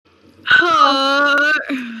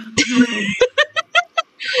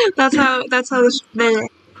That's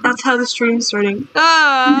how the stream's starting.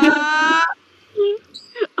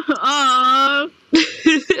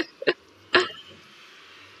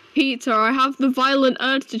 Peter, I have the violent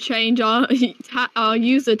urge to change our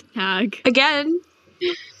user tag. Again.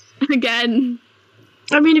 Again.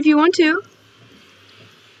 I mean, if you want to.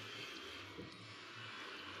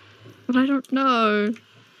 But I don't know.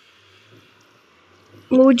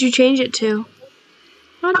 What would you change it to?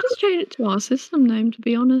 I'd just change it to our system name, to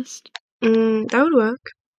be honest. That would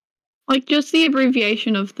work. Like, just the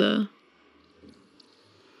abbreviation of the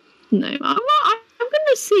name. I'm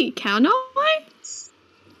gonna see, can I?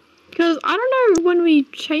 Because I don't know when we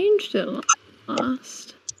changed it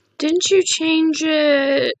last. Didn't you change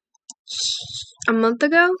it a month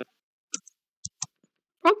ago?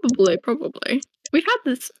 Probably. We've had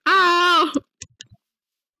this. Ow!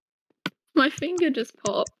 My finger just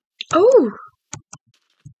popped. Oh!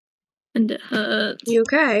 And it hurts. You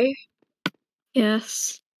okay?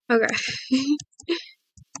 Yes. Okay.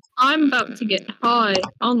 I'm about to get high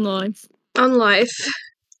on life. On life.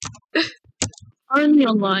 Only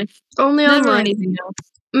on life. Only on Never life. anything else.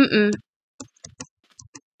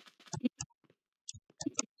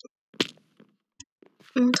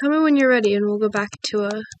 Tell me when you're ready and we'll go back to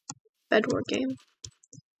a bed war game.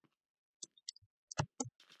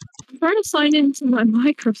 I'm trying to sign into my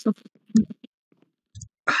Microsoft.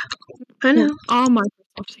 I know. Our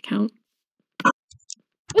Microsoft account.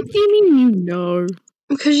 What do you mean you know?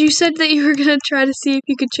 Because you said that you were gonna try to see if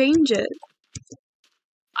you could change it.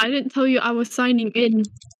 I didn't tell you I was signing in.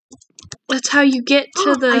 That's how you get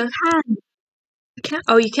to the... I can. You can't?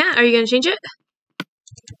 Oh, you can't? Are you gonna change it?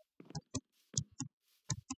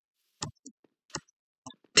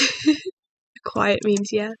 Quiet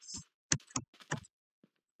means yes.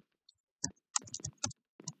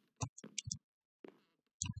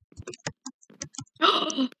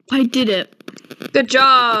 I did it. Good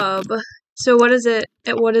job. So what is it?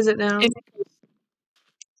 What is it now?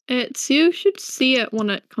 It's you should see it when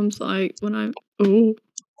it comes like when I'm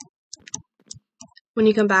when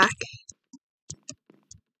you come back.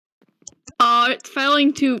 It's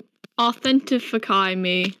failing to authentify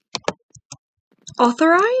me.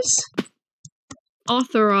 Authorize?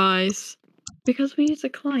 Authorize. Because we use a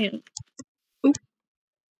client. Ooh.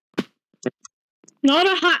 Not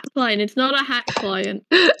a hack client, it's not a hack client.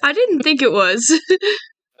 I didn't think it was.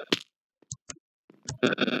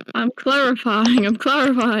 I'm clarifying.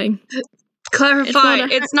 Clarify,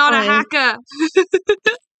 it's not a hacker.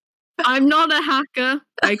 I'm not a hacker.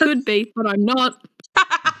 I could be, but I'm not.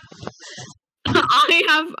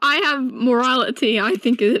 I have morality, I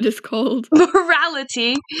think it is called.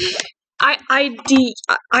 Morality? I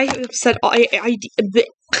said ID.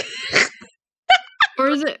 Or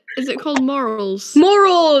is it called morals?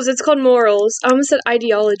 Morals! It's called morals. I almost said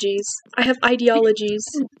ideologies. I have ideologies.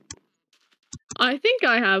 I think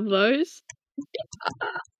I have those.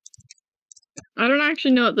 I don't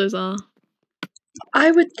actually know what those are. I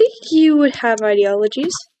would think you would have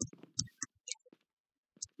ideologies.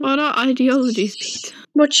 What are ideologies, Pete?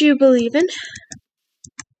 What you believe in?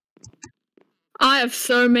 I have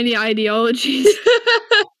so many ideologies.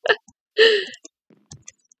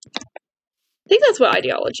 I think that's what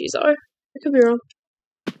ideologies are. I could be wrong.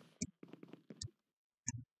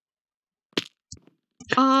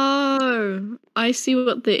 Oh, I see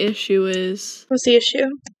what the issue is. What's the issue?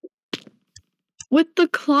 With the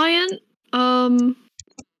client,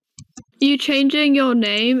 you changing your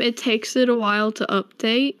name, it takes it a while to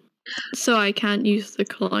update. So I can't use the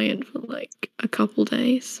client for like a couple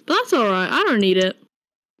days. But that's alright, I don't need it.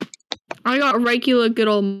 I got regular good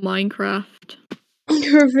old Minecraft.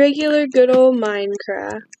 Regular good old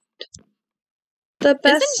Minecraft. The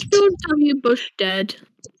best. Isn't George W. Bush dead?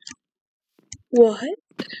 What?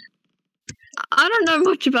 I don't know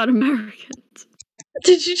much about Americans.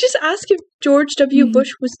 Did you just ask if George W.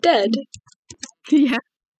 Bush was dead? Yeah.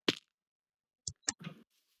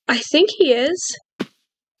 I think he is.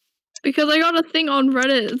 Because I got a thing on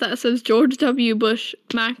Reddit that says George W. Bush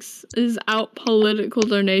maxes out political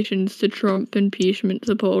donations to Trump impeachment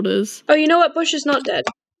supporters. Oh, you know what? Bush is not dead.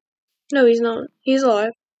 No, he's not. He's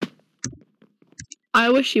alive. I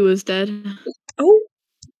wish he was dead. Oh.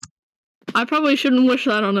 I probably shouldn't wish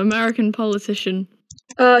that on an American politician.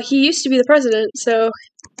 He used to be the president, so...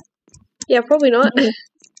 Yeah, probably not.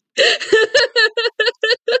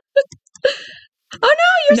 Oh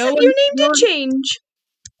no, your name did change!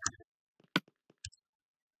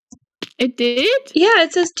 It did? Yeah,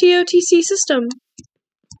 it says TOTC system.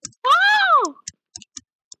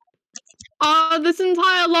 Oh! This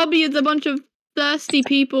entire lobby is a bunch of thirsty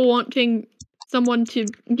people wanting someone to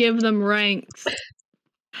give them ranks.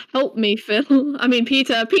 Help me, Phil. I mean,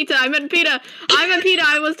 Peter. Peter, I meant Peter.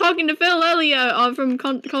 I was talking to Phil earlier from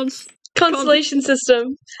Constellation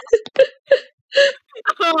system.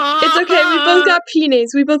 It's okay, we both got P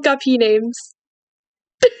names. We both got P names.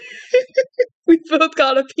 We both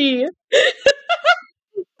got a P.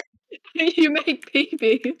 You make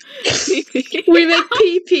PP. PP. We make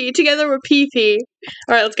PP. Together we're PP.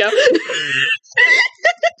 Alright, let's go.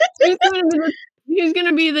 Who's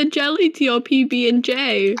gonna be the jelly to your PB and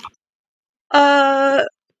J?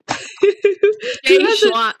 J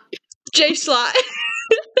Schlatt. J Schlatt.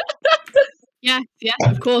 Yes,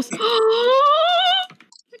 of course.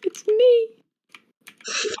 It's me.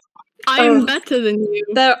 I am better than you.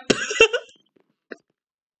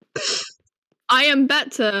 I am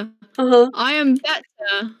better. I am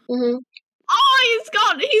better. Oh,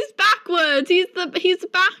 he's backwards. He's the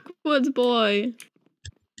backwards boy.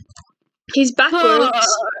 He's backwards.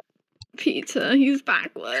 Peter, he's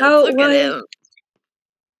backwards. Look at him.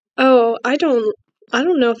 Oh, I don't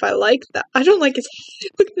know if I like that. I don't like his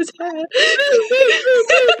look at his hair.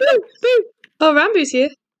 Oh, Rambu's here.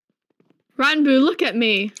 Ranbu, look at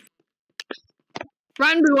me.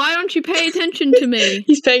 Ranbu, why don't you pay attention to me?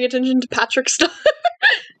 He's paying attention to Patrick's stuff.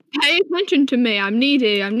 Pay attention to me. I'm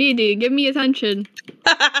needy. Give me attention.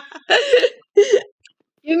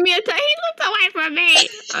 Give me attention. He looked away from me.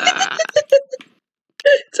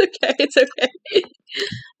 It's okay.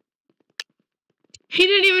 He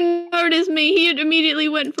didn't even notice me. He immediately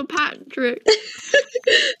went for Patrick.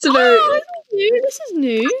 It's a very... Oh, this is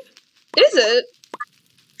new. Is it?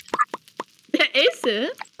 Is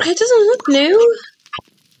it? It doesn't look new.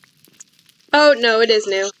 Oh, no, it is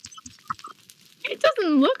new. It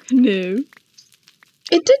doesn't look new.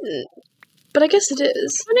 It didn't. But I guess it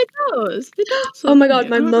is. And it does. It does. Oh my god,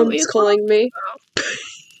 my mum's calling me.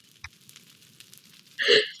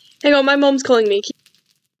 Hang on, my mom's calling me.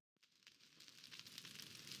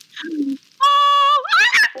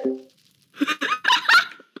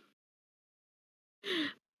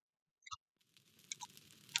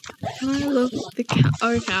 I love the cat.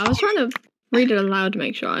 Okay, I was trying to read it aloud to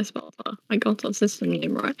make sure I spelled her. I got our system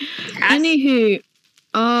name right. Yes. Anywho,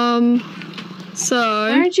 so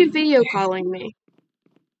why aren't you video calling me?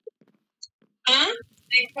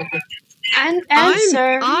 And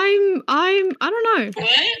answer. I don't know.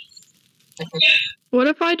 What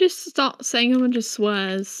if I just start saying a bunch of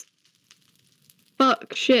swears?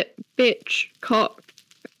 Fuck, shit, bitch, cock.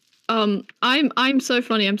 I'm so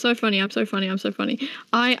funny. I'm so funny.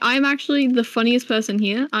 I'm actually the funniest person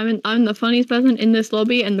here. I'm the funniest person in this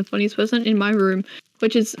lobby and the funniest person in my room,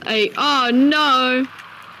 which is oh no.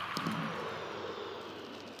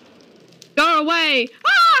 Go away.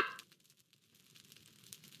 Ah!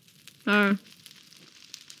 Oh.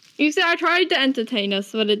 You see, I tried to entertain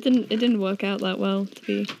us, but it didn't work out that well, to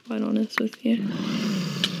be quite honest with you.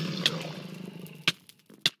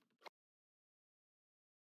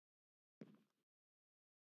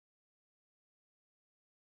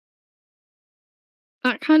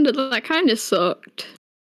 That kind of sucked.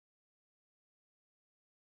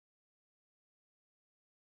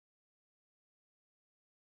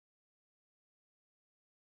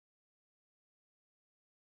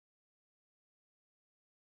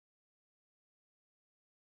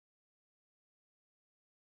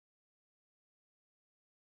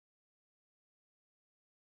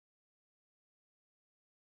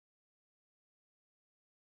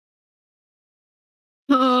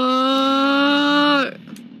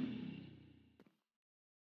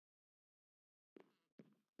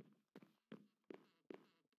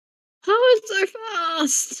 That was so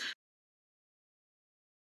fast.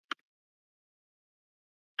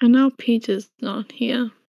 And now Peter's not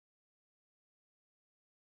here.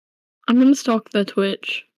 I'm gonna stalk their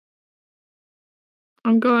Twitch.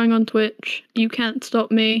 I'm going on Twitch. You can't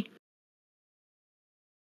stop me.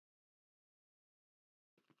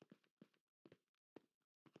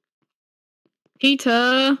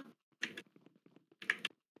 Peter!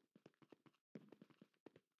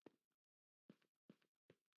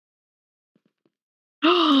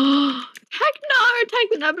 Oh, heck no!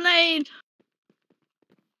 Take the blade!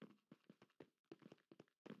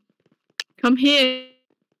 Come here,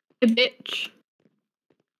 bitch.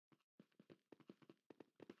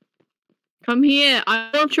 Come here. I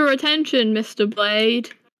want your attention, Mr. Blade.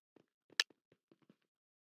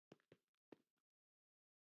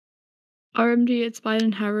 RMG, it's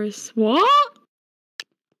Biden Harris. What?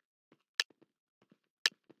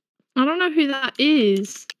 I don't know who that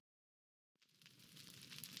is.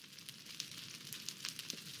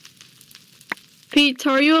 Pete,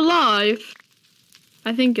 are you alive?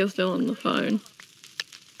 I think you're still on the phone.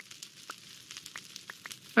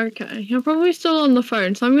 Okay, you're probably still on the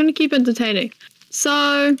phone, so I'm gonna keep entertaining.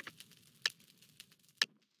 So,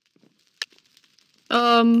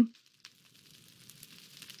 I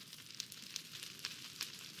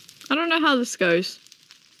don't know how this goes.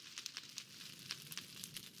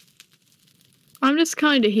 I'm just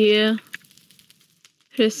kind of here,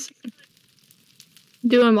 just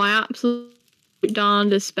doing my absolute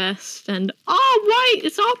darndest best, and oh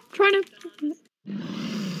wait, stop trying to.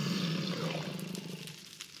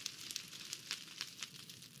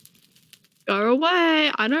 Go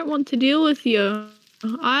away! I don't want to deal with you.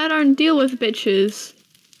 I don't deal with bitches.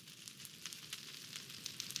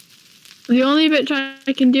 The only bitch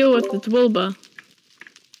I can deal with is Wilbur.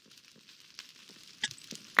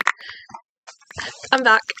 I'm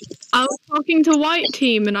back. I was talking to White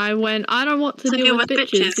Team and I went, I don't want to deal with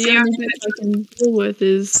bitches. The only bitch I can deal with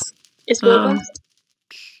is Wilbur?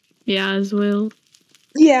 Yeah, is Will.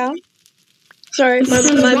 Yeah. Sorry, my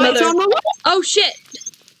mother. Oh shit!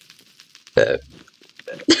 That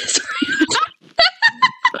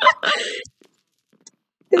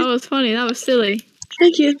was funny, that was silly.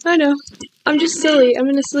 Thank you, I know. I'm just silly. I'm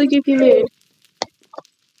in a silly goofy mood.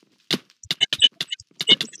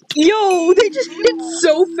 Yo, they just hit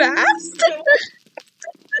so fast!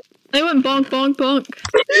 They went bonk, bonk, bonk.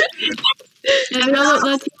 Yeah, no, look,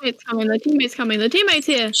 their teammate's coming, their teammate's coming, their teammate's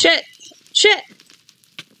here! Shit! Shit!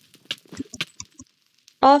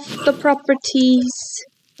 Off the properties.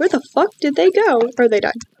 Where the fuck did they go? Or they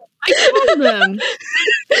died? I killed them!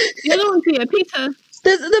 The other one's here, Peter!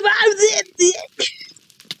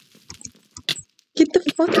 Get the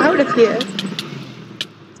fuck out of here.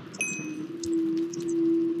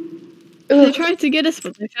 They tried to get us,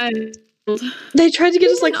 but they failed. They tried to get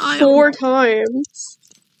us like 4 times.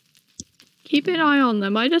 Keep an eye on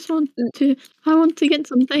them. I just want to. I want to get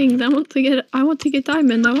some things. I want to get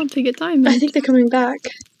diamond. I want to get diamond. I think they're coming back.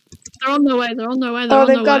 They're on their way. They're on their way. Oh,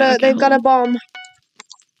 they've got a bomb.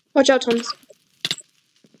 Watch out, Toms.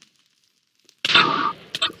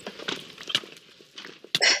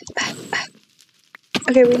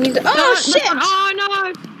 Okay, we need to. Oh shit! Oh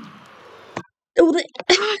no! Oh,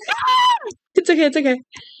 it's okay. It's okay.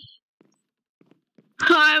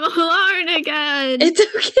 I'm alone again. It's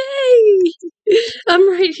okay. I'm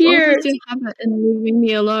right here. What is your habit in leaving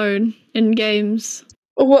me alone in games?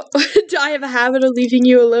 What? Do I have a habit of leaving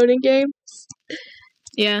you alone in games?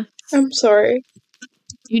 Yeah. I'm sorry.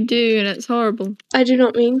 You do, and it's horrible. I do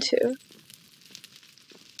not mean to.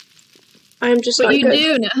 I am just not good. But you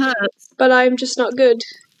do, and it hurts. But I'm just not good.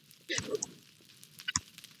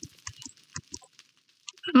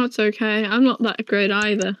 Oh, it's okay. I'm not that great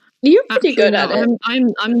either. You're pretty good at it. I'm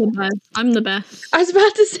the best. I'm the best. I was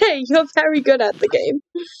about to say, you're very good at the game.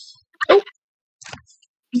 Oh.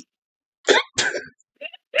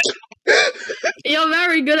 You're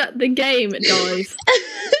very good at the game, guys.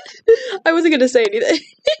 I wasn't gonna say anything.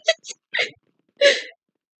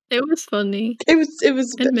 It was funny. It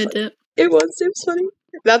was. Admit it. It was funny.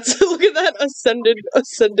 Look at that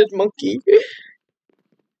ascended monkey.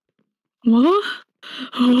 What?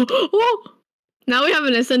 Oh. Now we have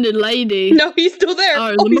an ascended lady. No, he's still there.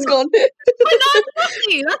 Oh, he's gone. Oh, no, that's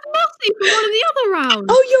Mossy. That's Mossy from one of the other rounds.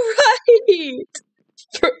 Oh, you're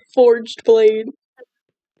right. Forged blade.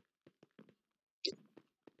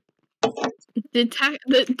 Did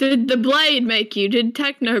the blade make you? Did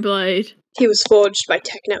Technoblade? He was forged by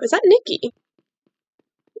Techno. Is that Nikki?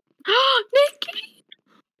 Nikki.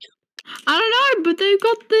 I don't know, but they've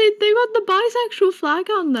got the bisexual flag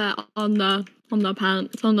on their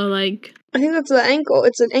pants, on their leg. I think that's the ankle.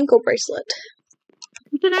 It's an ankle bracelet.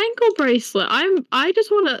 It's an ankle bracelet. I just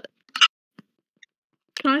want to.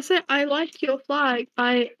 Can I say I like your flag?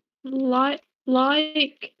 I like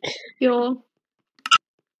your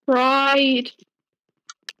pride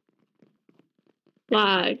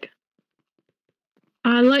flag.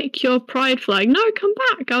 I like your pride flag. No, come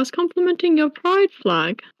back. I was complimenting your pride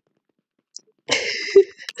flag.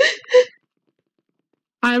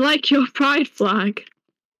 I like your pride flag.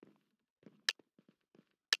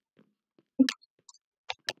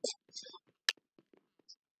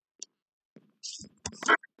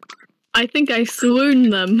 I think I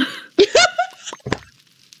swooned them.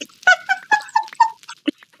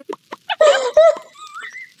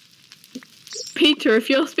 Peter, if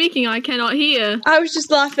you're speaking, I cannot hear. I was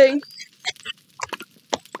just laughing.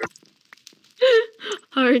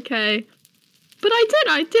 Okay. But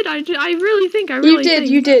I did. I really think.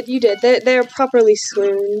 You did. They're properly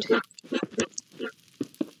swooned.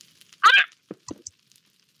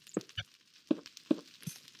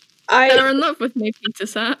 They're in love with me, Peter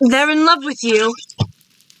Sat. They're in love with you.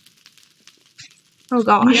 Oh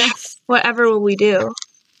gosh. Yes. Whatever will we do?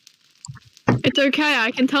 It's okay,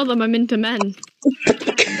 I can tell them I'm into men.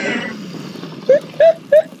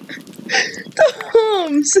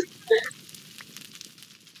 Holmes!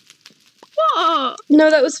 What? No,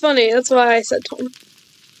 that was funny. That's why I said Tom.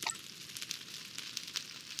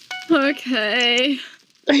 Okay.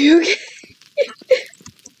 Are you okay?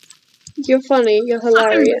 You're funny. You're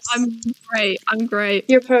hilarious. I'm great. I'm great.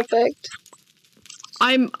 You're perfect.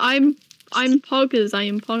 I'm poggers. I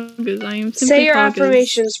am poggers. I am simply Say your poggers.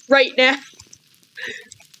 affirmations right now.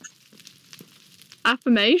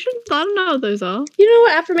 Affirmations? I don't know what those are. You know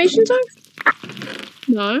what affirmations are?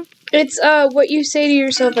 No. It's what you say to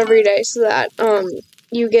yourself every day so that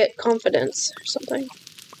you get confidence or something.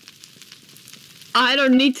 I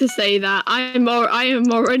don't need to say that. I am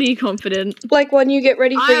already confident. Like when you get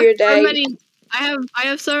ready for your day. I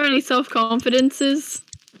have so many self-confidences.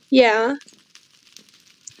 Yeah.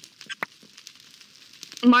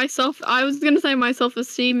 I was gonna say my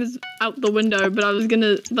self-esteem is out the window, but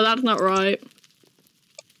that's not right.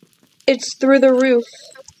 It's through the roof.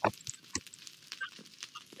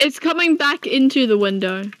 It's coming back into the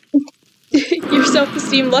window. Your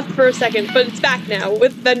self-esteem left for a second, but it's back now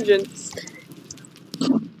with vengeance.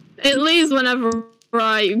 It leaves whenever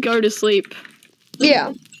I go to sleep.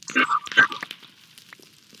 Yeah.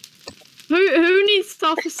 Who needs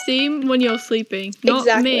self-esteem when you're sleeping?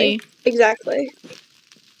 Not me. Exactly.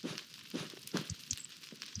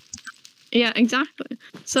 Yeah, exactly.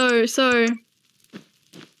 So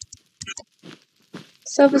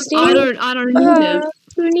Self-esteem? I don't need it.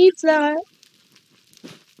 Who needs that?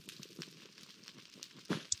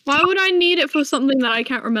 Why would I need it for something that I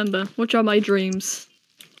can't remember? Which are my dreams.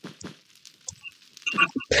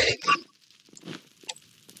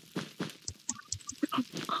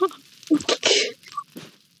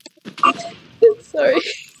 Sorry.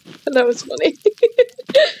 That was funny.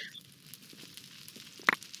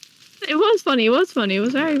 It was funny. It was funny. It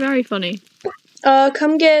was very, very funny.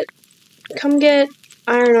 Come get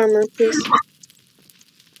iron armor, please.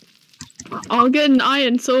 I'll get an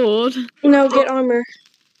iron sword. No, get armor.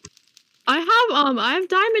 I have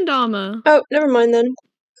diamond armor. Oh, never mind then.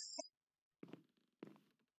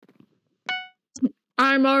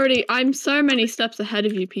 I'm so many steps ahead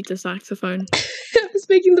of you, Peter Saxophone. I was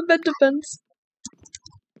making the bed defense.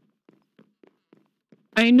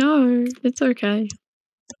 I know. It's okay.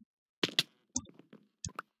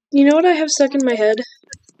 You know what I have stuck in my head?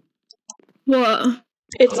 What?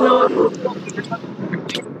 It's not.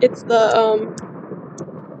 It's the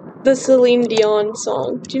Celine Dion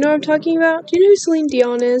song. Do you know what I'm talking about? Do you know who Celine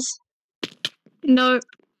Dion is? No.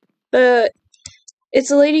 It's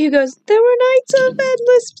a lady who goes, "There were nights of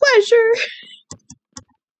endless pleasure.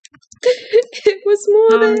 It was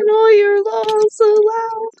more than all your laws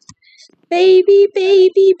allow. Baby,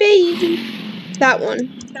 baby, baby." That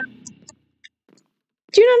one.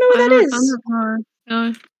 Do you not know what that is?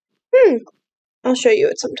 No. I'll show you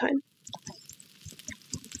it sometime.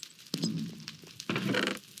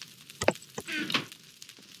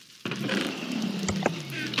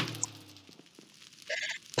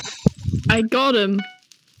 I got him.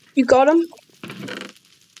 You got him?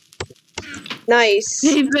 Nice.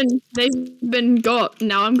 They've been got.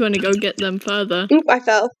 Now I'm going to go get them further. Oop, I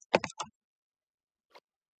fell.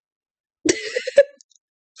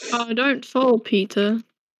 Oh, don't fall, Peter.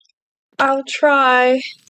 I'll try.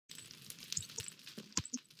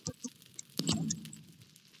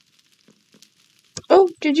 Oh,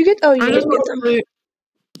 did you get? Oh, you didn't get them.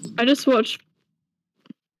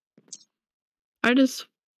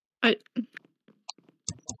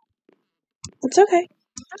 It's okay.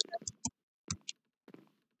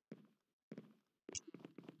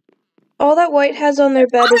 All that white has on their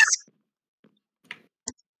bed is...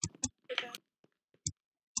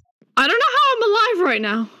 I don't know how I'm alive right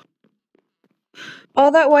now.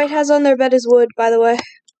 All that white has on their bed is wood, by the way.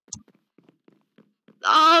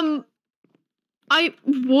 I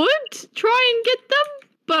would try and get them,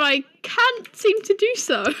 but I can't seem to do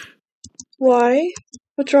so. Why?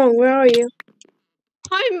 What's wrong? Where are you?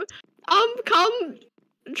 Come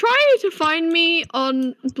try to find me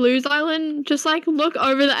on Blues Island. Just like look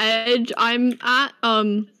over the edge. I'm at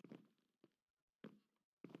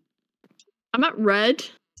red,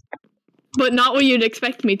 but not where you'd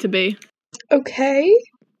expect me to be. Okay.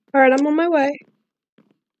 Alright, I'm on my way.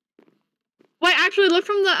 Wait, actually look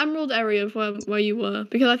from the emerald area of where you were,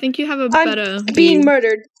 because I think you have a better being view.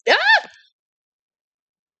 murdered. Ah!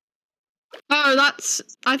 Oh,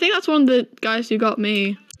 I think that's one of the guys who got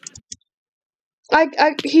me.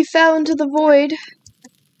 He fell into the void.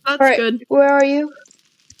 That's good. Where are you?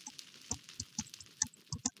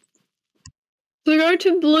 So go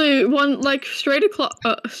to blue, one like straight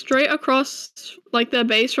across like their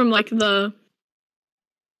base from like the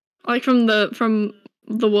from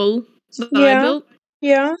the wall that I built.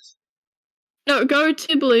 Yeah. No, go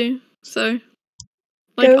to blue. So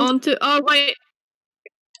like onto wait.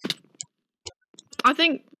 I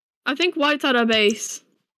think white's at our base.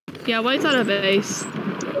 Yeah, white's at our base.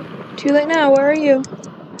 Too late now, where are you?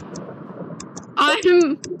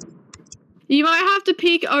 You might have to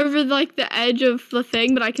peek over like the edge of the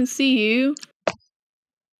thing, but I can see you.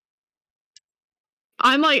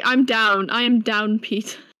 I'm down. I am down,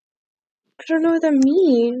 Pete. I don't know what that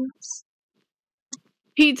means.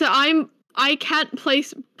 Peter, I can't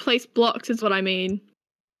place blocks is what I mean.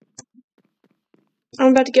 I'm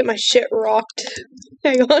about to get my shit rocked.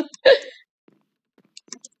 Hang on.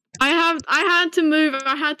 I had to move,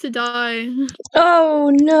 I had to die.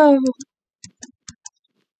 Oh no.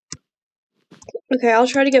 Okay, I'll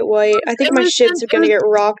try to get white. I think my shit's gonna get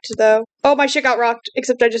rocked though. Oh, my shit got rocked,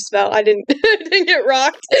 except I just fell. I didn't didn't get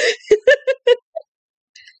rocked.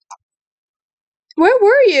 Where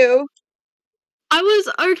were you? I was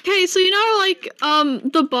okay, so you know like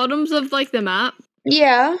the bottoms of like the map?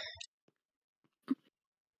 Yeah.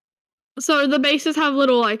 So the bases have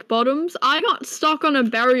little like bottoms. I got stuck on a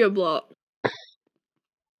barrier block.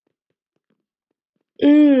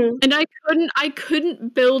 And I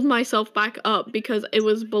couldn't build myself back up because it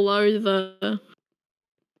was below the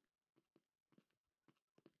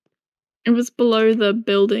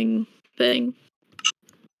building thing.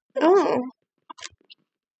 Oh.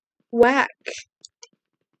 Whack.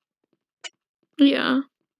 Yeah.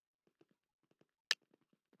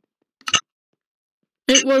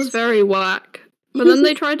 It was very whack. But then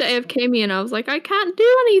they tried to AFK me and I was like, I can't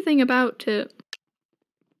do anything about it.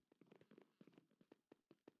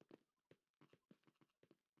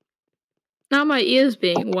 Now my ear's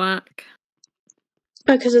being whack.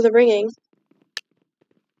 Oh, because of the ringing.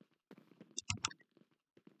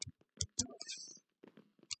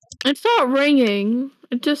 It's not ringing.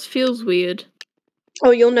 It just feels weird.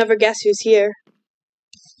 Oh, you'll never guess who's here.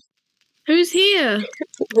 Who's here?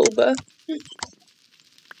 Wilbur.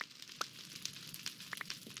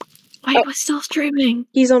 Wait, we're still streaming.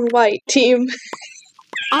 He's on white team.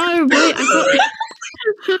 Oh, wait,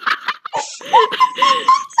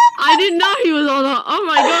 I didn't know he was on that. Oh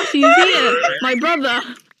my gosh, he's here. My brother.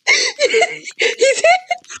 He's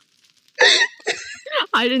here.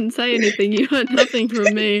 I didn't say anything. You heard nothing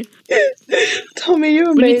from me. Tommy,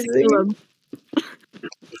 you're amazing.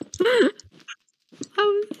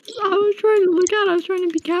 I was trying to look out. I was trying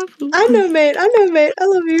to be careful. I know, mate. I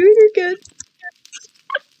love you. You're good.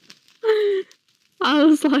 I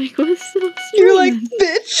was like, what's still streaming? You're like,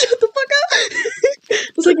 bitch, shut the fuck up. I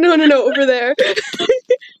was like, no, over there.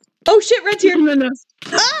 Oh shit, Red's here. No.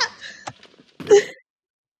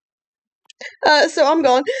 Ah! So I'm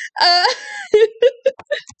gone.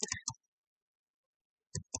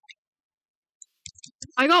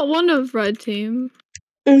 I got one of red team.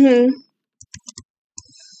 Mm-hmm.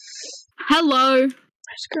 Hello.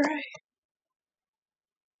 That's great.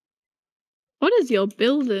 What is your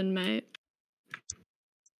building, mate?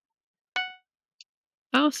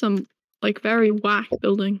 That was some, like, very whack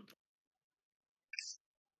building.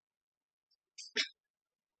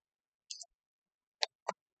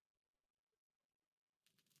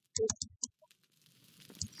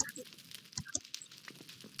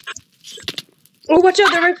 Oh, watch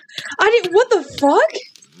out! What the fuck?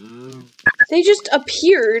 They just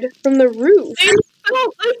appeared from the roof. They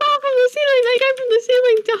fell from the ceiling. They came from the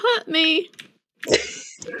ceiling to hurt me.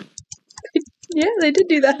 Yeah, they did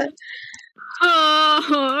do that.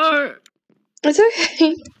 Oh. It's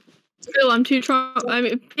okay. Phil,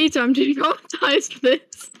 Peter, I'm too traumatized for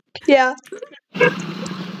this. Yeah.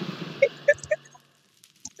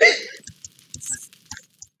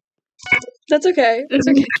 That's okay. It's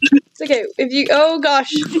okay. It's okay. If you, oh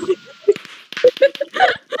gosh.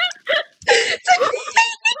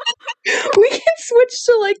 We can switch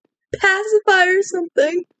to like pacify or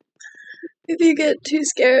something. If you get too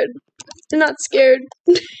scared. Not scared.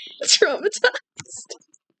 Traumatized.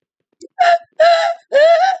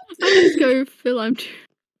 Let's go, Phil.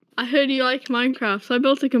 I heard you like Minecraft, so I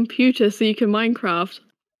built a computer so you can Minecraft.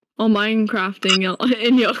 Or Minecrafting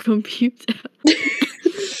in your computer.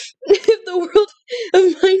 If the world of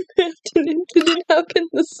Minecraft didn't, how can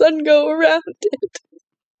the sun go around it?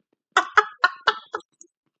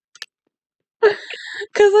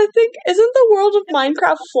 Because I think, isn't the world of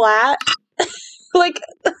Minecraft flat? Like...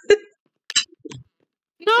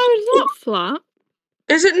 No, it's not flat.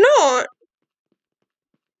 Is it not?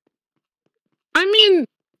 I mean,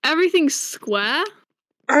 everything's square.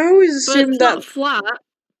 I always but assumed it's that not flat.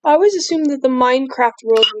 I always assumed that the Minecraft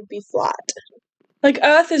world would be flat. Like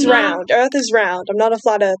Earth is No. round. Earth is round. I'm not a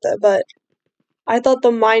flat earther, but I thought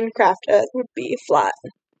the Minecraft Earth would be flat.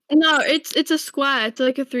 No, it's a square. It's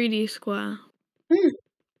like a 3D square.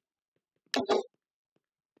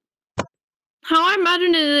 How I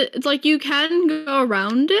imagine it, it's like you can go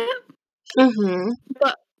around it,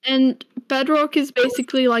 and bedrock is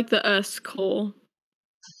basically like the Earth's core.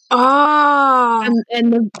 Ah.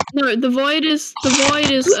 And the void is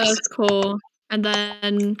Earth's core, and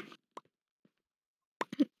then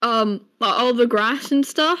all the grass and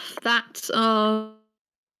stuff, that's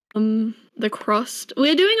the crust.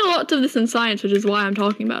 We're doing a lot of this in science, which is why I'm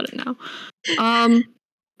talking about it now.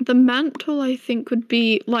 The mantle, I think, would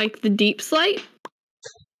be like the deep slate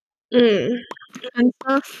and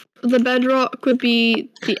stuff. The bedrock would be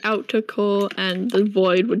the outer core, and the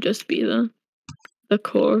void would just be the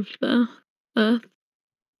core of the Earth.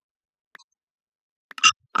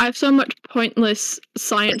 I have so much pointless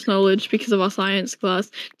science knowledge because of our science class.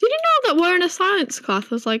 Did you know that we're in a science class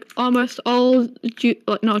that's like almost all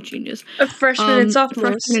not juniors, Freshmen and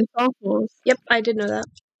sophomores. Freshmen and sophomores. Yep, I did know that.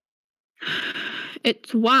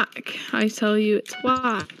 It's whack. I tell you, it's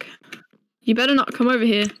whack. You better not come over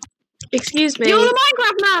here. Excuse me. You're the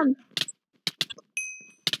Minecraft man.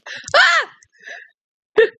 Ah!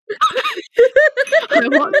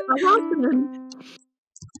 What's happening?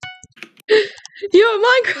 You're a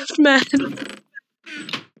Minecraft man.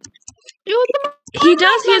 He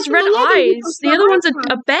does. He has red eyes. The other one's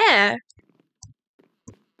a bear.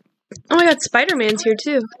 Oh my god, Spider-Man's here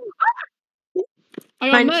too.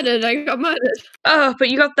 I got murdered. Oh, but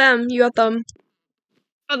you got them. You got them.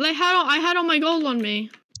 But I had all my gold on me.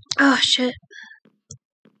 Oh shit.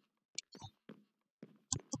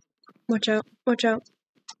 Watch out. Watch out.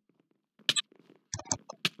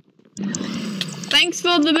 Thanks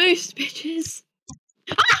for the boost, bitches.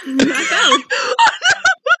 Ah! I fell.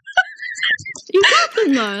 You got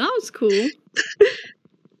them though. That was cool.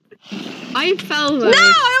 I fell though. No,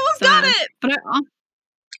 I almost got it. But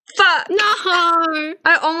Fuck. No.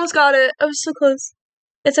 I almost got it. I was so close.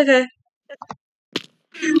 It's okay.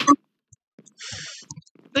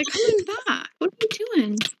 They're coming back. What are you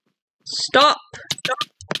doing? Stop.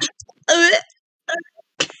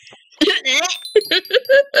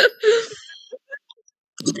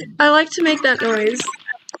 I like to make that noise.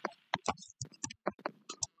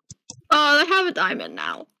 Oh, they have a diamond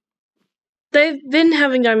now. They've been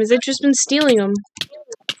having diamonds. They've just been stealing them.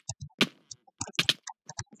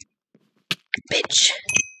 Bitch.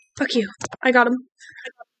 Fuck you. I got him.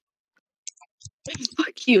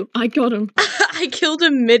 Fuck you. I got him. I killed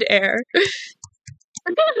him mid-air.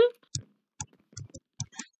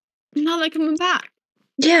 Now they're coming back.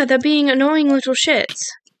 Yeah, they're being annoying little shits.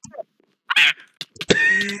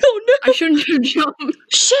 Oh no! I shouldn't have jumped.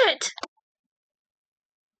 Shit!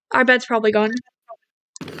 Our bed's probably gone.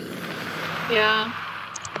 Yeah.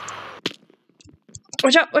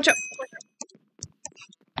 Watch out, watch out.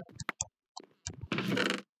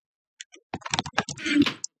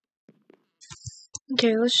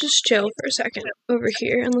 Okay, let's just chill for a second over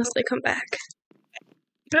here unless they come back.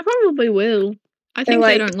 I probably will. I think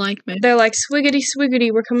they don't like me. They're like, swiggity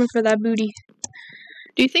swiggity, we're coming for that booty.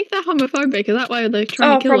 Do you think they're homophobic? Is that why they're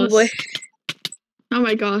trying to kill probably. us? Oh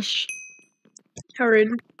my gosh. How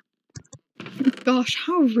rude. Gosh,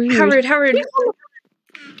 how rude. How rude, how rude.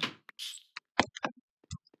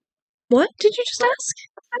 What did you just ask?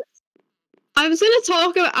 I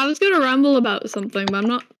was gonna ramble about something, but I'm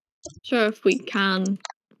not sure if we can.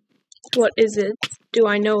 What is it? Do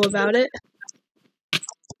I know about it?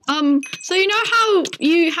 So you know how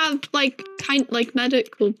you have like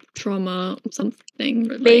medical trauma or something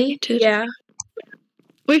related? Yeah.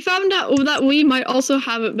 We found out that we might also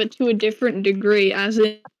have it, but to a different degree, as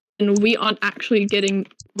in we aren't actually getting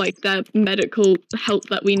like the medical help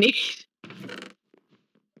that we need.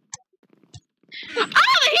 Oh,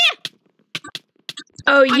 here!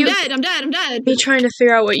 Oh, I'm dead. Me trying to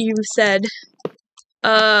figure out what you said.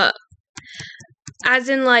 As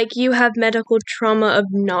in, like, you have medical trauma of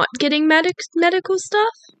not getting medical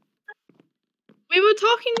stuff? We were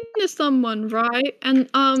talking to someone, right? And,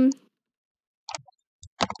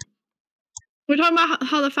 we're talking about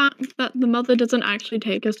how the fact that the mother doesn't actually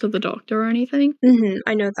take us to the doctor or anything. Mm-hmm,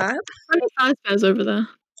 I know that. Freddy Fazbear's over there.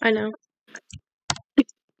 I know.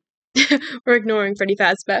 We're ignoring Freddy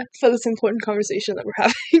Fazbear for this important conversation that we're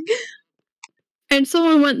having. And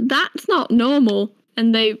someone went, "That's not normal."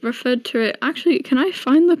 And they referred to it. Actually, can I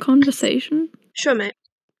find the conversation? Sure, mate.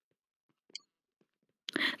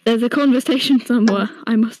 There's a conversation somewhere.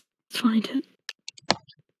 I must find it.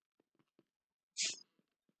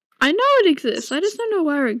 I know it exists. I just don't know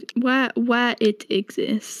where it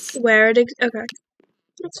exists. Okay.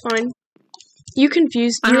 That's fine. You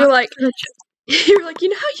confused. You were like, you were like, you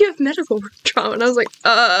know how you have medical trauma? And I was like,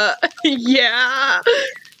 yeah.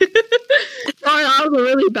 Sorry, that was a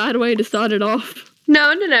really bad way to start it off.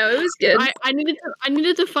 No, it was good. I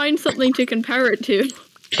needed to find something to compare it to.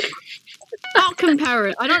 Not compare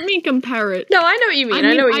it. I don't mean compare it. No, I know what you mean.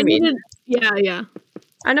 I know what you mean. Yeah.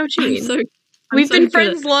 I know what you mean. We've been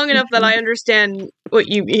friends long enough that I understand what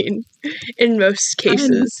you mean in most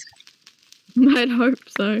cases. I'd hope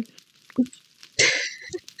so.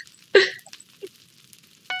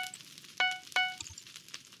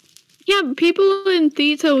 Yeah, people in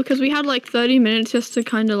theatre, because we had like 30 minutes just to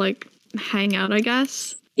kind of like hang out, I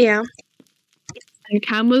guess. Yeah. And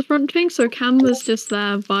Cam was fronting, so Cam was just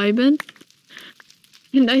there vibing.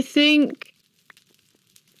 And I think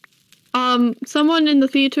someone in the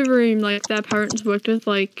theatre room, like their parents worked with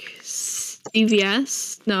like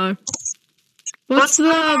CVS. No. What's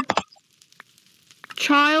the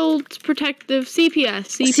Child Protective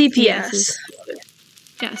CPS? CPS.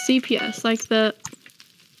 Yeah, CPS. Like their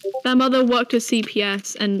mother worked with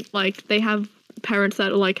CPS, and like they have parents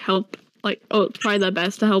that like help, like try their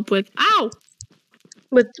best to help with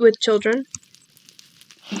with children.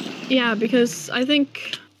 Yeah, because I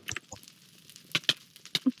think.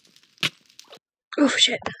 Oh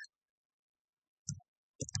shit.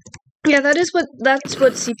 Yeah, that's what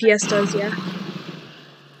CPS does. Yeah.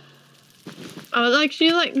 Oh, like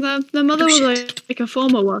she like the mother was like a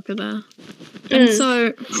former worker there, and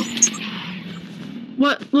so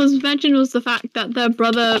what was mentioned was the fact that their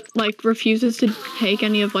brother like refuses to take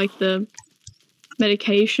any of like the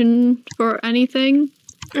medication for anything,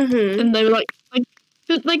 and they were like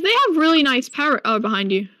they have really nice parents. Oh,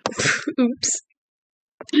 behind you. Oops.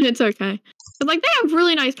 It's okay, but like they have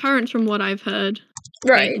really nice parents from what I've heard.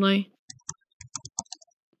 Right. Lately.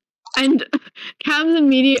 And Cam's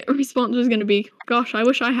immediate response was going to be, "Gosh, I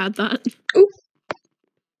wish I had that." Ooh.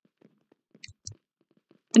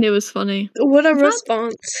 And it was funny. What a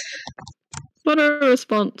response. What a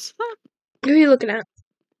response. Who are you looking at?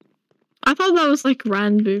 I thought that was like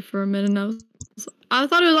Ranbu for a minute. I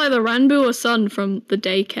thought it was either Ranbu or Sun from the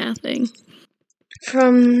daycare thing.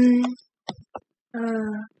 From...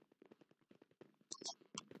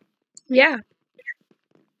 Yeah.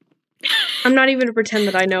 I'm not even gonna pretend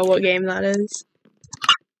that I know what game that is.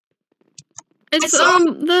 It's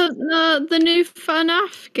the new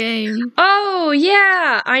FNAF game. Oh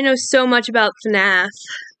yeah, I know so much about FNAF.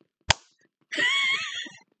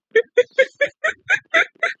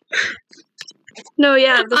 No,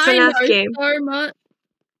 yeah, the FNAF game. So much.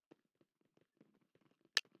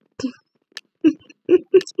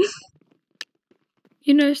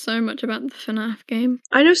 You know so much about the FNAF game.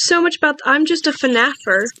 I know so much about. I'm just a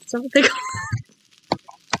FNAFer. Is that what they call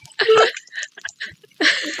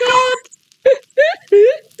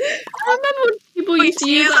I remember when people used to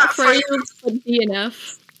use that phrase for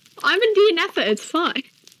DNF. I'm a DNFer, it's fine.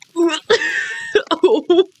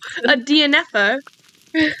 Oh, a DNFer?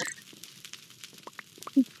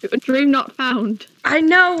 A dream not found. I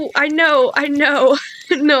know. No, I know.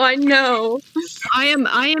 I am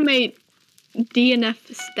a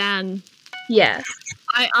DNF stan. Yes.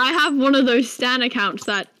 I have one of those stan accounts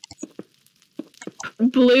that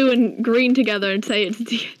blue and green together and say it's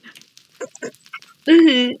DNF.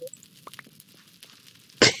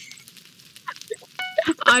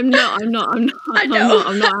 I'm not. I know. I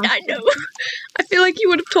know. I feel like you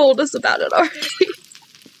would have told us about it already.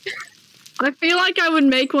 I feel like I would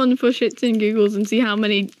make one for shits and giggles and see how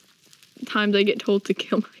many times I get told to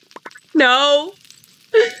kill myself. No.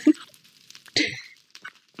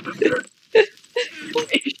 You're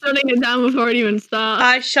shutting it down before it even starts.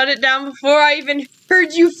 I shut it down before I even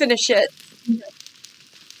heard you finish it.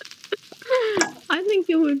 I think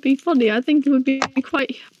it would be funny. I think it would be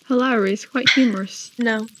quite hilarious, quite humorous.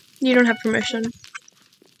 No, you don't have permission.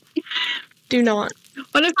 Do not.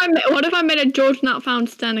 What if I made a George Not Found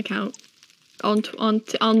Stan account on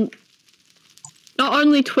not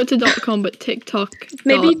only Twitter.com but TikTok?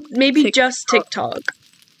 Maybe just TikTok.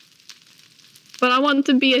 But I want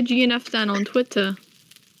to be a GNF stan on Twitter.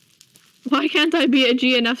 Why can't I be a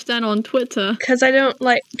GNF stan on Twitter? Because I don't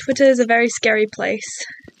like... Twitter is a very scary place.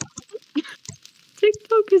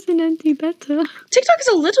 TikTok isn't any better. TikTok is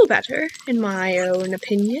a little better, in my own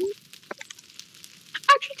opinion.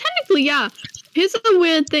 Actually, technically, yeah. Here's the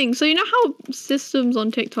weird thing. So you know how systems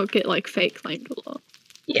on TikTok get, like, fake claimed a lot?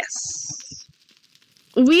 Yes.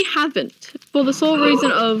 We haven't. For the sole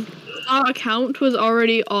reason of our account was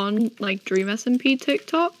already on, like, Dream SMP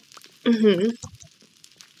TikTok. Mm-hmm.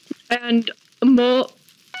 And more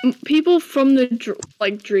people from the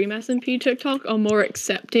Dream SMP TikTok are more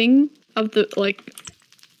accepting of the like.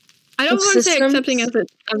 I don't want to say accepting as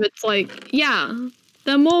it's like, yeah,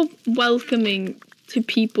 they're more welcoming to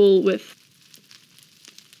people with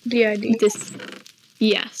DID.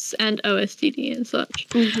 Yes, and OSDD and such.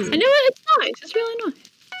 Mm-hmm. I know it's nice. It's really nice.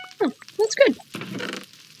 Oh, that's good.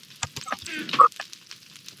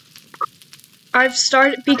 I've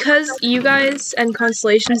started because you guys and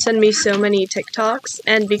Constellation send me so many TikToks,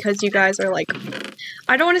 and because you guys are like,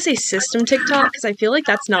 I don't want to say system TikTok because I feel like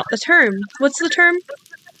that's not the term. What's the term?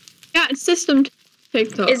 Yeah, it's system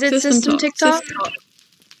TikTok. Is it system TikTok?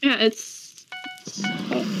 Yeah, it's.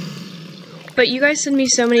 But you guys send me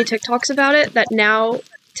so many TikToks about it that now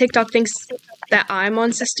TikTok thinks that I'm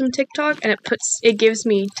on system TikTok, and it gives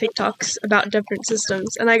me TikToks about different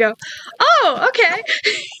systems, and I go, oh, okay.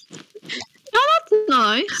 Oh, that's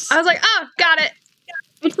nice. I was like, oh, got it.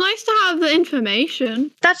 It's nice to have the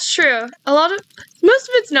information. That's true. Most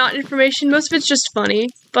of it's not information, most of it's just funny,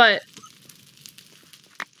 but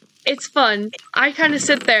it's fun. I kind of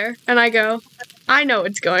sit there and I go, I know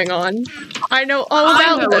what's going on. I know all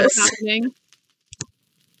about this. What's happening.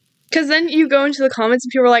 Because then you go into the comments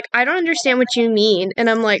and people are like, I don't understand what you mean. And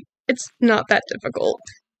I'm like, it's not that difficult.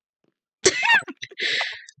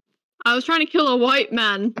 I was trying to kill a white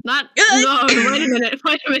man. No, wait a minute.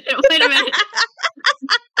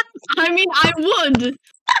 I mean, I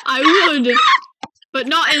would. But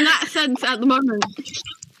not in that sense at the moment.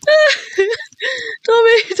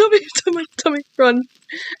 Tommy, run.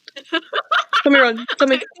 Tommy, run.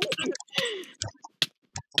 Tommy.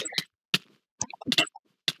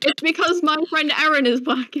 It's because my friend Erin is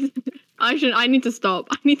back. I need to stop.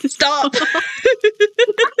 Stop.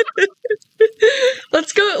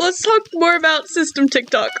 Let's talk more about system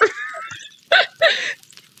TikTok.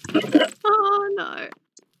 Oh no.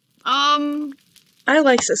 I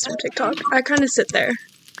like system TikTok. I kind of sit there.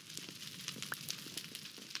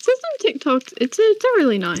 System TikTok, it's a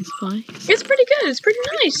really nice place. It's pretty good. It's pretty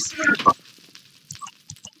nice.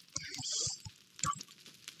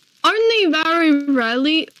 Only very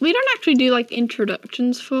rarely. We don't actually do like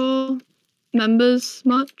introductions for members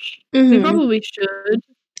much. Mm-hmm. We probably should.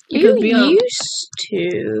 You used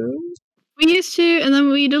to. We used to, and then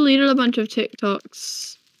we deleted a bunch of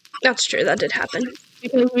TikToks. That's true. That did happen.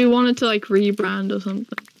 Because we wanted to like rebrand or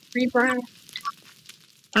something. Rebrand.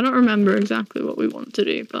 I don't remember exactly what we want to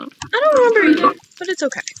do, but I don't remember either, but it's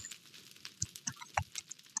okay.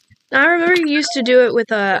 I remember you used to do it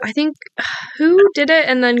with I think, who did it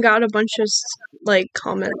and then got a bunch of, like,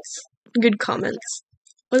 comments. Good comments.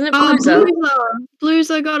 Wasn't it Bluza?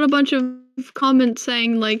 Bluza got a bunch of comments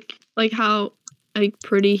saying, like how, like,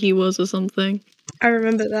 pretty he was or something. I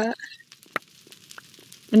remember that.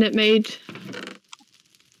 And it made...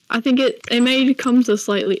 I think it made Comes a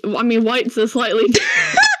slightly... I mean, White's a slightly...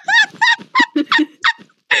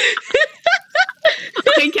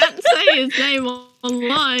 I can't say his name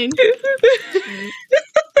online.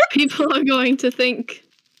 People are going to think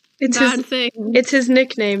bad things. It's his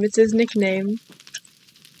nickname. It's his nickname.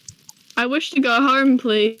 I wish to go home,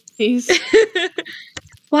 please.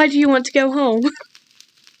 Why do you want to go home?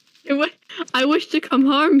 I wish to come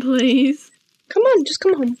home, please. Come on, just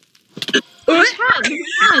come home. I can.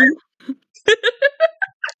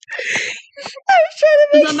 I was trying to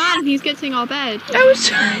make... There's a man, he's getting our bed. I was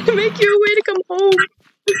trying to make you a way to come home.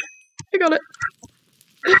 I got it.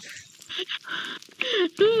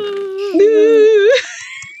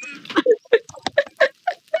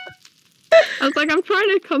 I was like, I'm trying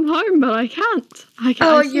to come home, but I can't.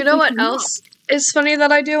 Oh, you know what else is funny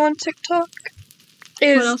that I do on TikTok?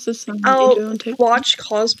 What else is funny I'll you do on TikTok? watch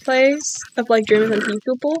cosplays of, like, Dream SMP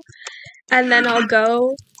people, and then I'll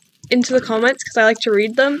go into the comments, because I like to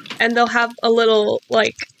read them, and they'll have a little,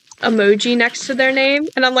 like, emoji next to their name,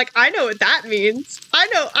 and I'm like, I know what that means. I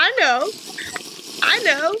know.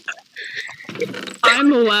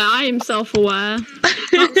 I'm aware. I am self-aware.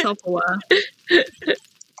 Not self-aware.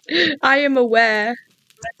 I am aware.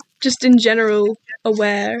 Just in general,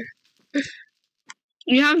 aware.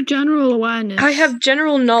 You have general awareness. I have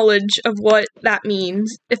general knowledge of what that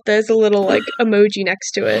means, if there's a little, like, emoji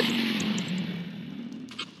next to it.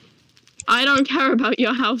 I don't care about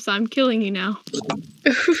your house. I'm killing you now.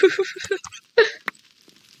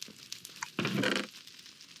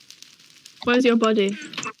 Where's your body?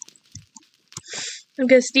 I'm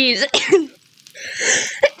gonna sneeze.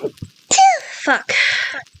 Fuck.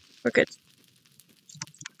 We're good.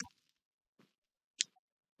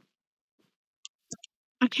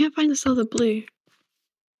 I can't find this other blue.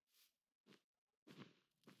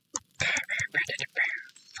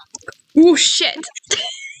 Oh shit.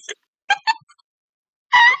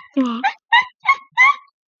 What?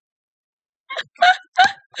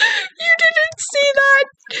 You didn't see that,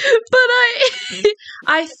 but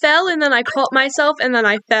I fell and then I caught myself and then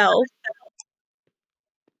I fell.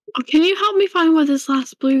 Oh, can you help me find where this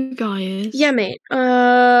last blue guy is? Yeah, mate.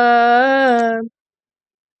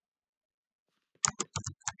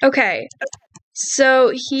 Okay.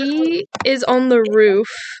 So he is on the roof,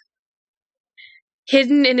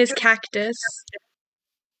 hidden in his cactus.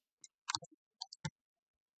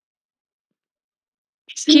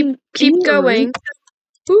 Keep going.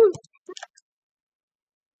 Ooh.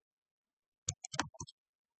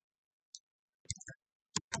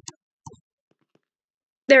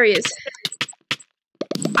 There he is.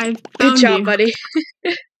 Good job, buddy.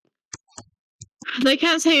 They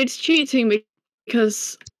can't say it's cheating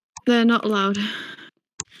because they're not allowed.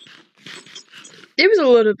 It was a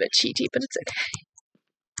little bit cheaty, but it's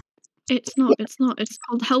okay. It's not. It's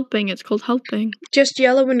called helping. It's called helping. Just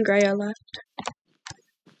yellow and grey are left.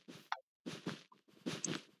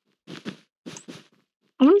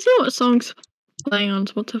 I want to see what song's playing on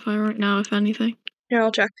Spotify right now, if anything. Here,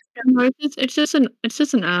 I'll check. No, it's just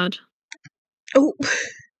an ad. Oh.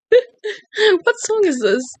 What song is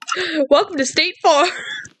this? Welcome to State Farm.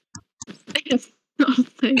 It's not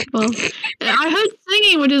State Farm. I heard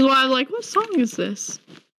singing, which is why I'm like, what song is this?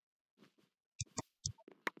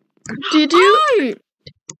 Did you? Oh!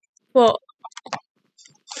 What?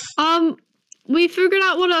 We figured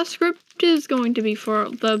out what our script is going to be for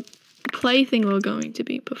the play thing we're going to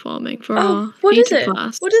be performing for our what is theatre it?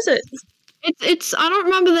 class. What is it? It's I don't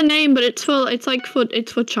remember the name, but it's for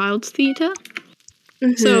child's theatre.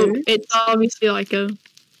 Mm-hmm. So it's obviously like a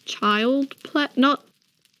child play, not.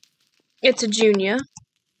 It's a junior.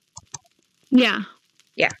 Yeah.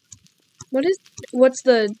 Yeah. What's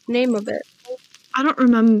the name of it? I don't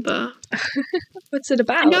remember. What's it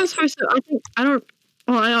about? I know it's supposed to. I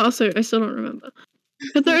still don't remember.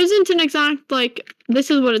 But there isn't an exact, like, this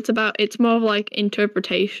is what it's about. It's more of, like,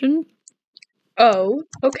 interpretation. Oh,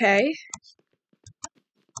 okay.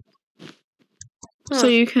 So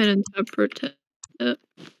you can interpret it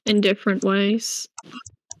in different ways.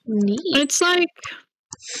 Neat.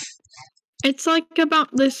 It's like about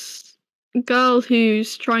this girl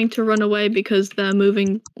who's trying to run away because they're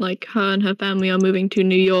moving, like, her and her family are moving to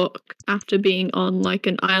New York after being on, like,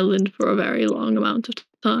 an island for a very long amount of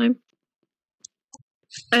time.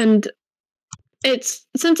 And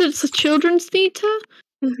since it's a children's theatre,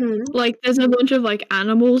 like, there's a bunch of, like,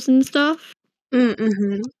 animals and stuff.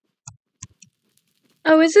 Mm-hmm.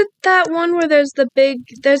 Oh, is it that one where there's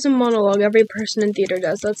a monologue every person in theater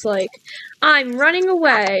does that's like, I'm running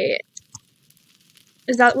away.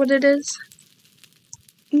 Is that what it is?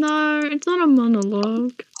 No, it's not a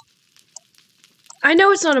monologue. I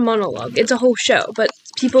know it's not a monologue, it's a whole show, but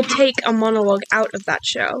people take a monologue out of that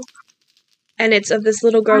show. And it's of this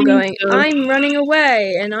little girl going, I'm running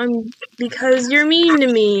away, and because you're mean to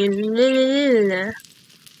me.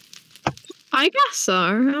 I guess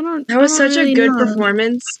so. That was such a good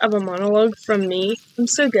performance of a monologue from me. I'm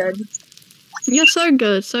so good. You're so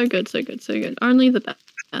good, so good, so good, so good. Only the best.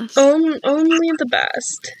 Only the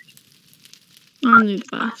best. Only the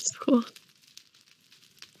best, of course.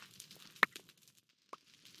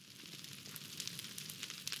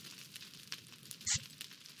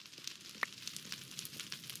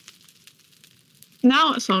 Now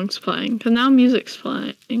what song's playing? Because now music's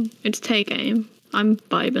playing. It's Take Aim. I'm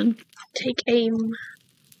vibing. Take Aim.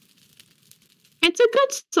 It's a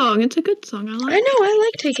good song. It's a good song. I like it. I know, I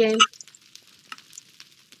like Take Aim.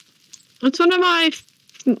 It's one of my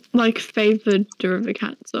favorite Deriva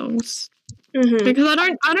Cat songs. Because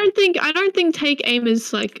I don't think Take Aim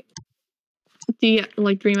is like the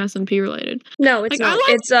Dream SMP related. No, it's not.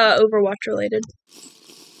 It's Overwatch related.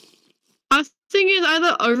 I think it's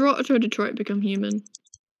either Overwatch or Detroit Become Human.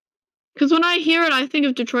 Because when I hear it, I think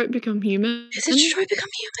of Detroit Become Human. Is it Detroit Become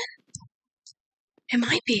Human? It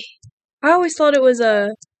might be. I always thought it was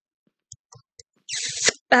that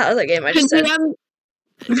was a game I just said.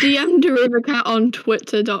 DM DerivaCat on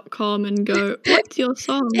twitter.com and go, what's your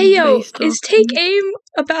song? Hey yo, is Take Aim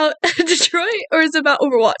about Detroit or is it about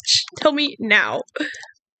Overwatch? Tell me now.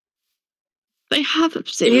 They have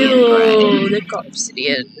Obsidian. Ew, they've got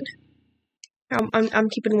Obsidian. I'm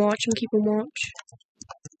keeping watch. I'm keeping watch.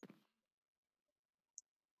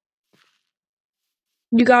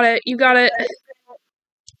 You got it. You got it.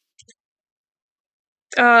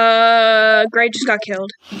 Gray just got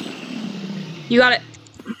killed. You got it.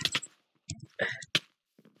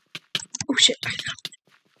 Oh shit!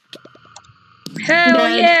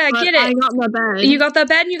 Hell yeah! Get it. I got my bed. You got that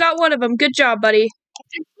bed. And you got one of them. Good job, buddy.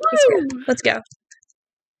 Let's go.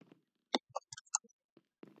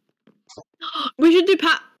 We should do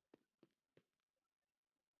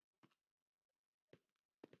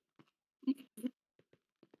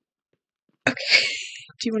Okay.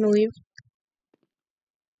 Do you want to leave?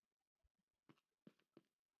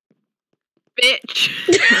 bitch.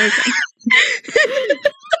 Okay.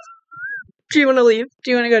 Do you want to leave?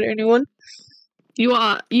 Do you want to go to a new one? You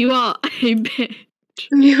are a bitch.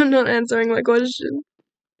 You're not answering my question.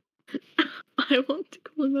 I want to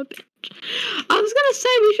call him a bitch. I was gonna say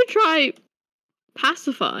we should try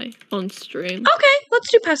Pacify on stream. Okay, let's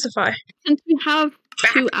do Pacify. Since we have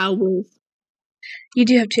 2 hours. You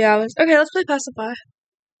do have 2 hours. Okay, let's play Pacify.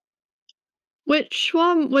 Which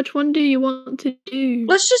one do you want to do?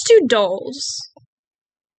 Let's just do dolls.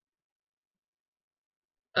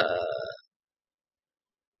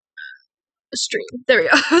 Stream. There we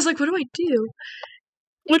go. I was like, what do I do?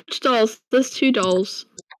 Which dolls? There's 2 dolls.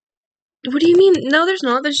 What do you mean? No, there's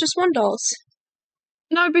not. There's just 1 dolls.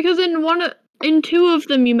 No, because in 2 of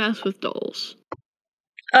them you mess with dolls.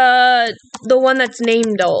 The one that's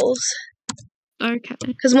named Dolls. Okay.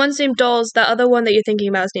 Because one's named Dolls, the other one that you're thinking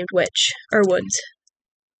about is named Witch. Or Woods.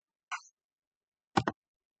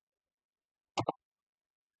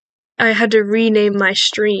 I had to rename my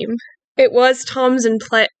stream. It was Tom's and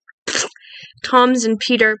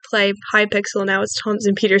Peter play Hypixel, now it's Tom's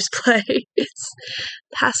and Peter's play. It's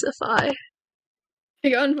Pacify. I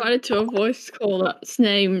got invited to a voice call that's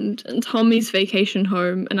named Tommy's Vacation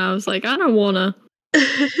Home, and I was like, I don't wanna.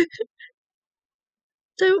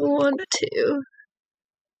 Don't want to.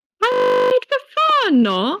 I'd prefer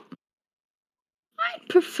not. I'd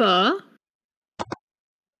prefer.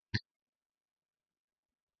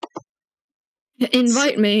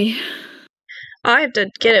 Invite me. I have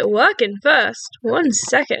to get it working first. 1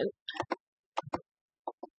 second.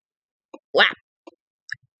 Whap.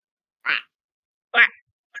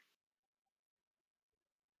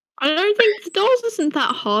 I don't think the dolls isn't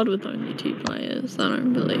that hard with only 2 players, I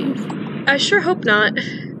don't believe. I sure hope not.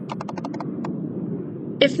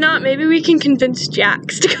 If not, maybe we can convince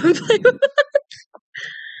Jax to come play with us.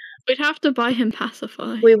 We'd have to buy him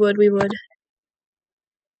Pacify. We would.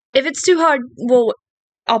 If it's too hard, well,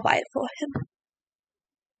 I'll buy it for him.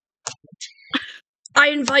 I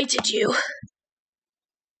invited you.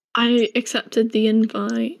 I accepted the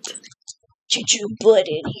invite. Get your butt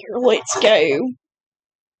in here. Let's go.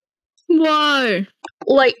 Whoa!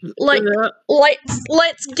 Let's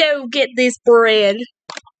go get this bread.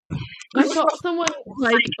 I thought someone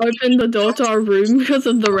opened the door to our room because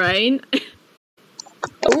of the rain.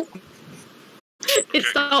 Oh. It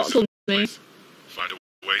startled me. Find a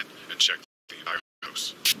way and check the entire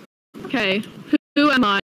house. Okay, who am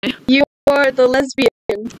I? You are the lesbian.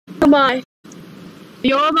 Who am I?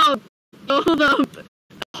 You're the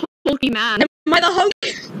hulky man. Am I the hunk?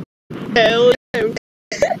 Hell no.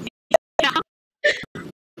 Yeah.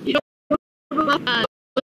 You're the man.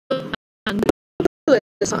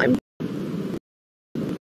 This time.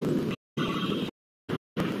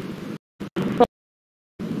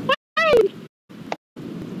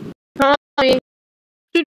 Hi.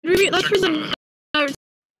 Let's read the notes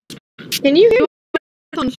Can you hear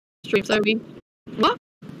on stream, so we... What?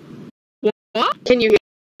 What? Can you hear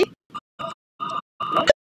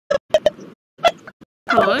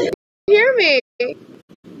Hello? hear me?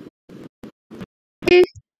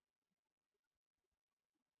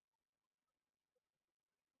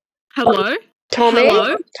 Hello? Tommy?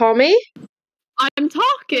 Hello? Tommy? I'm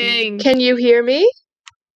talking! Can you hear me?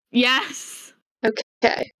 Yes!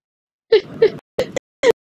 Okay.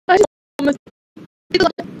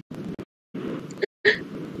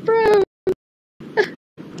 Bro.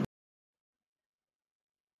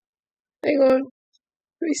 Hang on.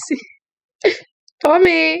 Let me see.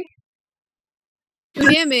 Tommy. Can you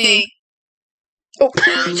hear me? Oh.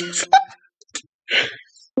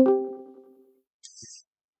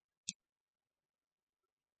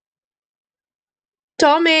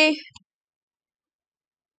 Tommy.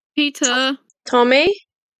 Peter? Tommy?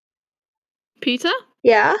 Peter?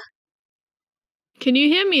 Yeah? Can you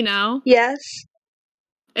hear me now? Yes.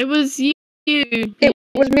 It was you. It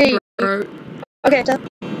was me. Bro. Okay.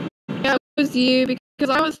 Yeah, it was you because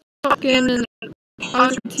I was talking and I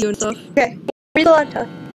was with you and stuff. Okay. Read the letter.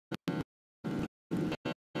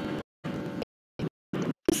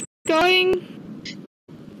 It's going.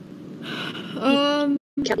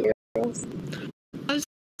 Can't hear. I was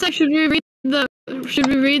like, should we read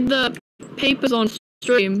the papers on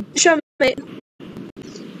stream? Show me.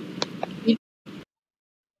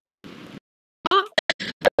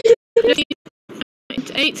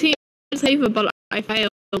 It's 18 safer, but I failed.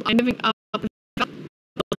 I'm giving up.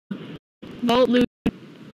 Vault loot.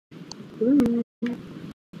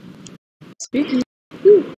 Spooky.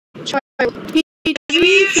 Try.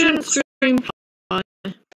 You shouldn't stream.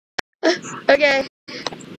 Okay.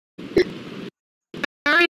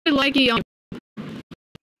 I really like you.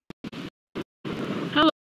 Hello,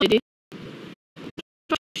 lady.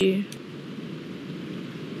 Fuck you.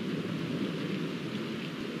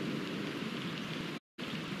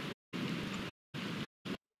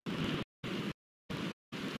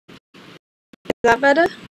 Is that better?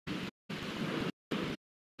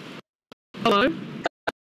 Hello.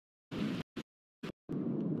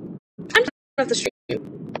 Off the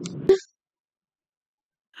stream.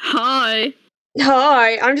 Hi.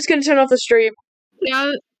 Hi. I'm just gonna turn off the stream.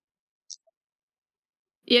 Yeah.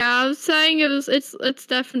 Yeah, I was saying it's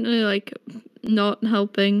definitely like not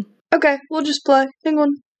helping. Okay, we'll just play. Hang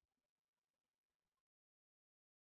on.